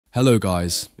Hello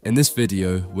guys, in this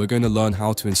video we're going to learn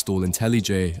how to install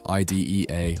IntelliJ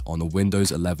IDEA on a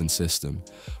Windows 11 system.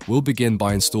 We'll begin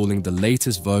by installing the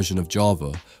latest version of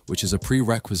Java, which is a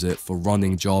prerequisite for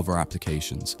running Java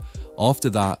applications. After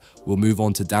that, we'll move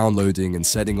on to downloading and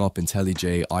setting up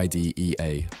IntelliJ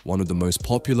IDEA, one of the most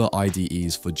popular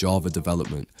IDEs for Java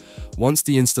development. Once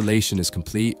the installation is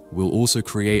complete, we'll also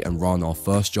create and run our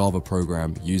first Java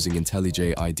program using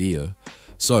IntelliJ IDEA.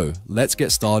 So, let's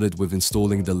get started with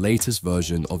installing the latest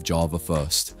version of Java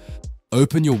first.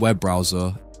 Open your web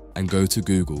browser and go to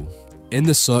Google. In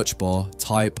the search bar,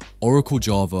 type Oracle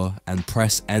Java and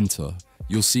press enter.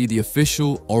 You'll see the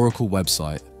official Oracle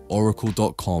website,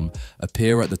 oracle.com,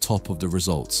 appear at the top of the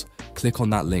results. Click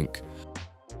on that link.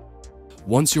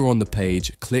 Once you're on the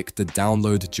page, click the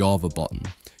Download Java button.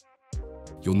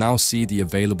 You'll now see the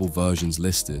available versions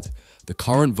listed. The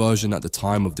current version at the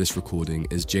time of this recording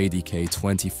is JDK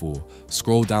 24.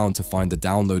 Scroll down to find the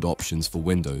download options for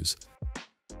Windows.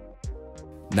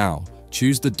 Now,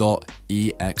 choose the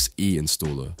 .exe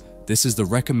installer. This is the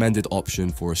recommended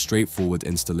option for a straightforward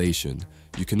installation.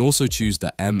 You can also choose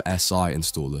the MSI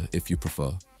installer if you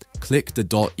prefer. Click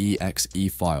the .exe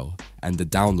file and the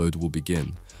download will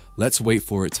begin. Let's wait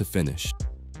for it to finish.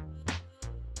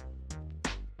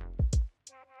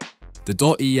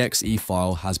 The .exe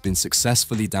file has been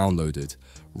successfully downloaded.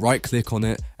 Right-click on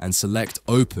it and select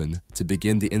Open to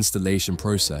begin the installation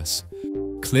process.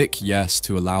 Click Yes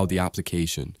to allow the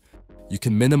application. You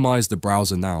can minimize the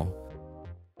browser now.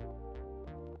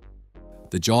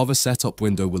 The Java setup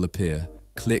window will appear.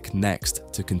 Click Next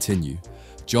to continue.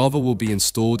 Java will be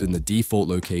installed in the default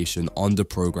location under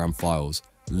Program Files.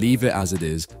 Leave it as it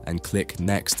is and click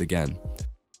Next again.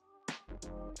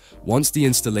 Once the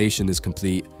installation is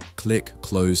complete, click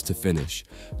Close to finish.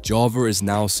 Java is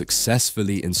now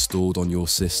successfully installed on your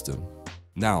system.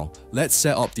 Now, let's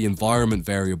set up the environment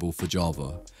variable for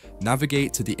Java.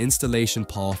 Navigate to the installation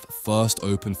path, first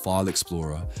open File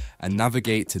Explorer, and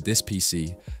navigate to this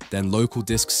PC, then local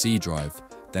disk C drive,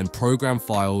 then Program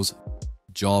Files,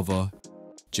 Java,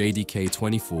 JDK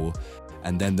 24,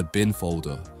 and then the bin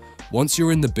folder. Once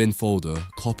you're in the bin folder,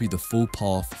 copy the full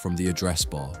path from the address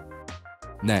bar.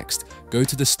 Next, go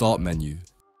to the Start menu.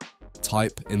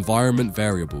 Type Environment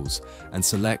Variables and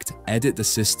select Edit the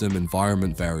System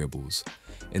Environment Variables.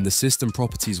 In the System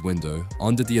Properties window,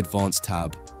 under the Advanced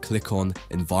tab, click on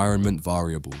Environment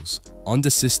Variables. Under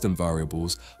System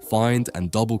Variables, find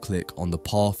and double-click on the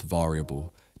Path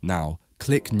variable. Now,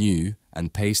 click New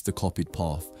and paste the copied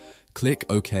path. Click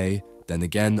OK, then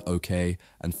again OK,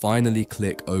 and finally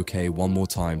click OK one more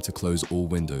time to close all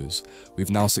windows. We've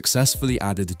now successfully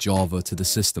added Java to the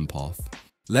system path.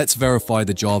 Let's verify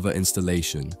the Java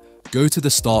installation. Go to the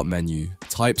Start menu,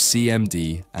 type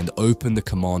cmd, and open the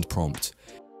command prompt.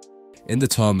 In the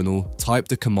terminal, type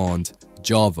the command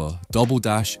java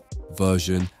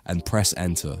 --version and press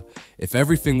enter. If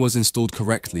everything was installed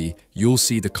correctly, you'll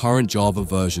see the current Java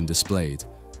version displayed.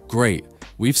 Great!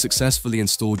 We've successfully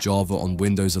installed Java on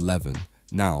Windows 11.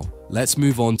 Now, let's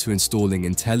move on to installing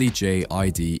IntelliJ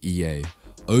IDEA.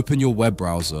 Open your web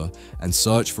browser and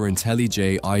search for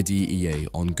IntelliJ IDEA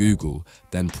on Google,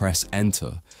 then press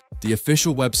enter. The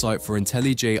official website for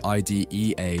IntelliJ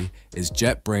IDEA is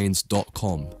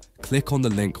jetbrains.com. Click on the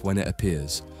link when it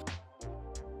appears.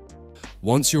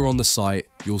 Once you're on the site,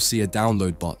 you'll see a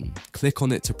download button. Click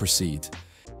on it to proceed.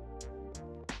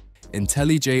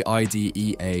 IntelliJ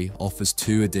IDEA offers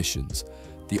two editions.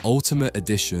 The Ultimate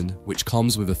Edition, which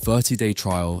comes with a 30-day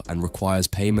trial and requires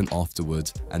payment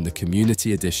afterward, and the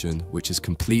Community Edition, which is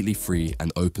completely free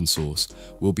and open source.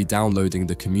 We'll be downloading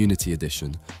the Community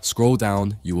Edition. Scroll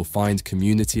down, you will find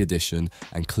Community Edition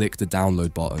and click the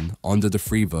download button under the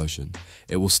free version.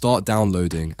 It will start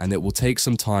downloading and it will take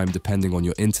some time depending on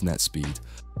your internet speed.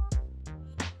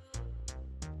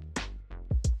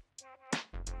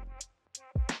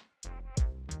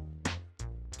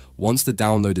 Once the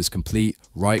download is complete,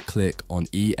 right-click on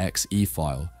 .exe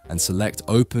file and select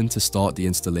Open to start the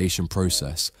installation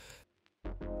process.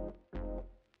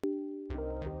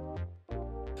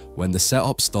 When the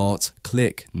setup starts,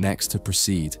 click Next to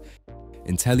proceed.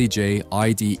 IntelliJ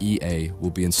IDEA will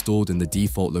be installed in the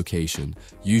default location,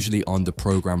 usually under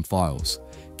Program Files.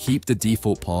 Keep the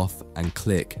default path and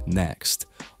click Next.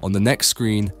 On the next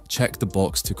screen, check the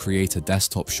box to create a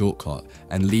desktop shortcut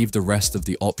and leave the rest of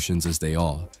the options as they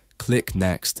are. Click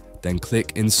Next, then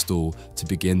click Install to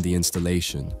begin the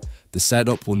installation. The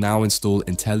setup will now install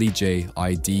IntelliJ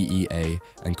IDEA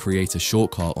and create a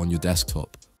shortcut on your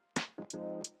desktop.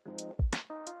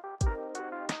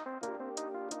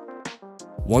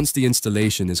 Once the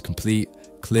installation is complete,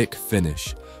 click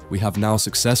Finish. we have now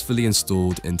successfully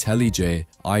installed IntelliJ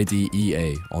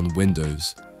IDEA on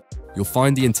Windows. You'll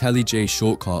find the IntelliJ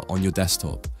shortcut on your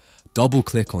desktop.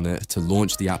 Double-click on it to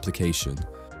launch the application.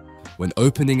 When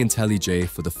opening IntelliJ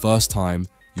for the first time,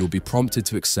 you'll be prompted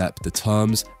to accept the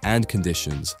terms and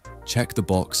conditions. Check the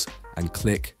box and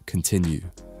click Continue.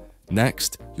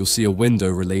 Next, you'll see a window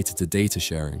related to data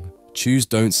sharing. Choose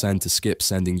Don't Send to skip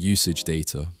sending usage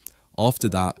data. After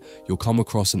that, you'll come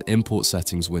across an Import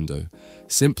Settings window.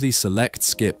 Simply select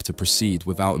Skip to proceed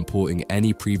without importing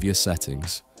any previous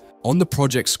settings. On the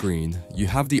project screen, you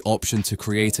have the option to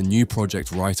create a new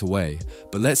project right away,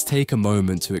 but let's take a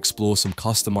moment to explore some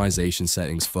customization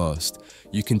settings first.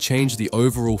 You can change the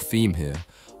overall theme here.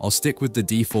 I'll stick with the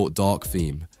default dark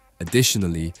theme.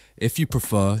 Additionally, if you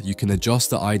prefer, you can adjust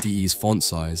the IDE's font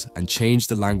size and change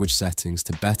the language settings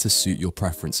to better suit your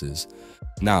preferences.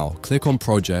 Now, click on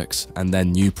Projects and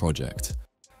then New Project.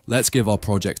 Let's give our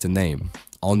project a name.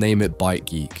 I'll name it Byte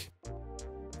Geek.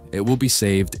 It will be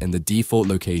saved in the default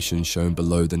location shown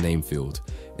below the name field.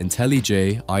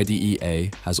 IntelliJ IDEA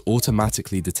has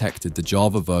automatically detected the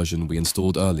Java version we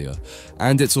installed earlier,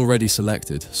 and it's already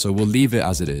selected, so we'll leave it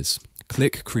as it is.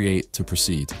 Click Create to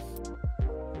proceed.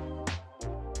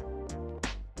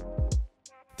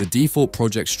 The default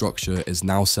project structure is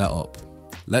now set up.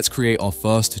 Let's create our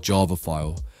first Java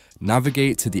file.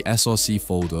 Navigate to the src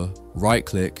folder,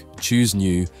 right-click, choose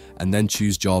New, and then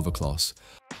choose Java class.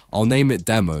 I'll name it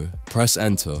Demo, press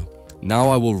Enter. Now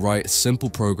I will write a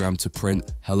simple program to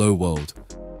print Hello World.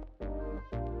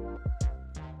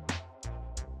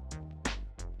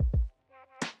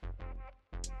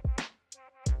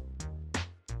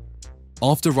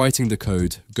 After writing the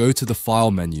code, go to the File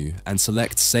menu and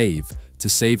select Save to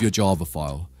save your Java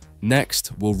file.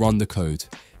 Next, we'll run the code.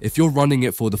 If you're running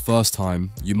it for the first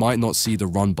time, you might not see the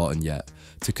Run button yet.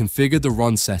 To configure the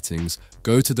Run settings,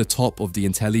 go to the top of the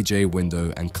IntelliJ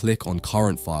window and click on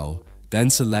Current File.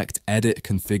 Then select Edit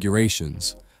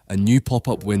Configurations. A new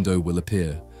pop-up window will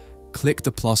appear. Click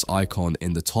the plus icon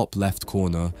in the top left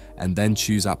corner and then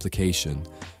choose Application.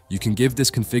 You can give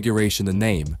this configuration a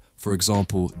name, for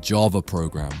example, Java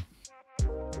Program.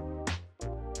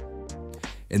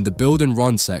 In the Build and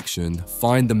Run section,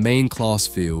 find the main class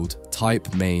field,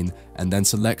 type main, and then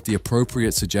select the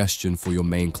appropriate suggestion for your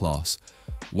main class.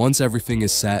 Once everything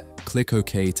is set, click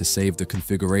OK to save the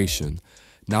configuration.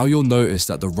 Now you'll notice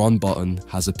that the Run button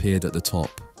has appeared at the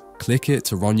top. Click it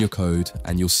to run your code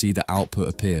and you'll see the output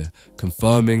appear,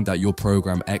 confirming that your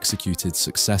program executed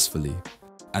successfully.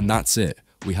 And that's it.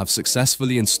 We have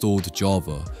successfully installed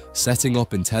Java, setting up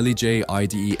IntelliJ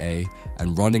IDEA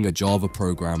and running a Java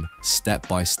program step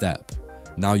by step.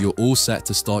 Now you're all set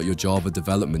to start your Java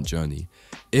development journey.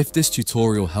 If this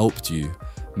tutorial helped you,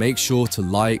 make sure to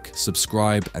like,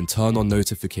 subscribe, and turn on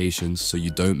notifications so you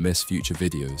don't miss future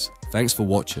videos. Thanks for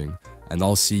watching, and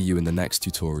I'll see you in the next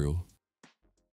tutorial.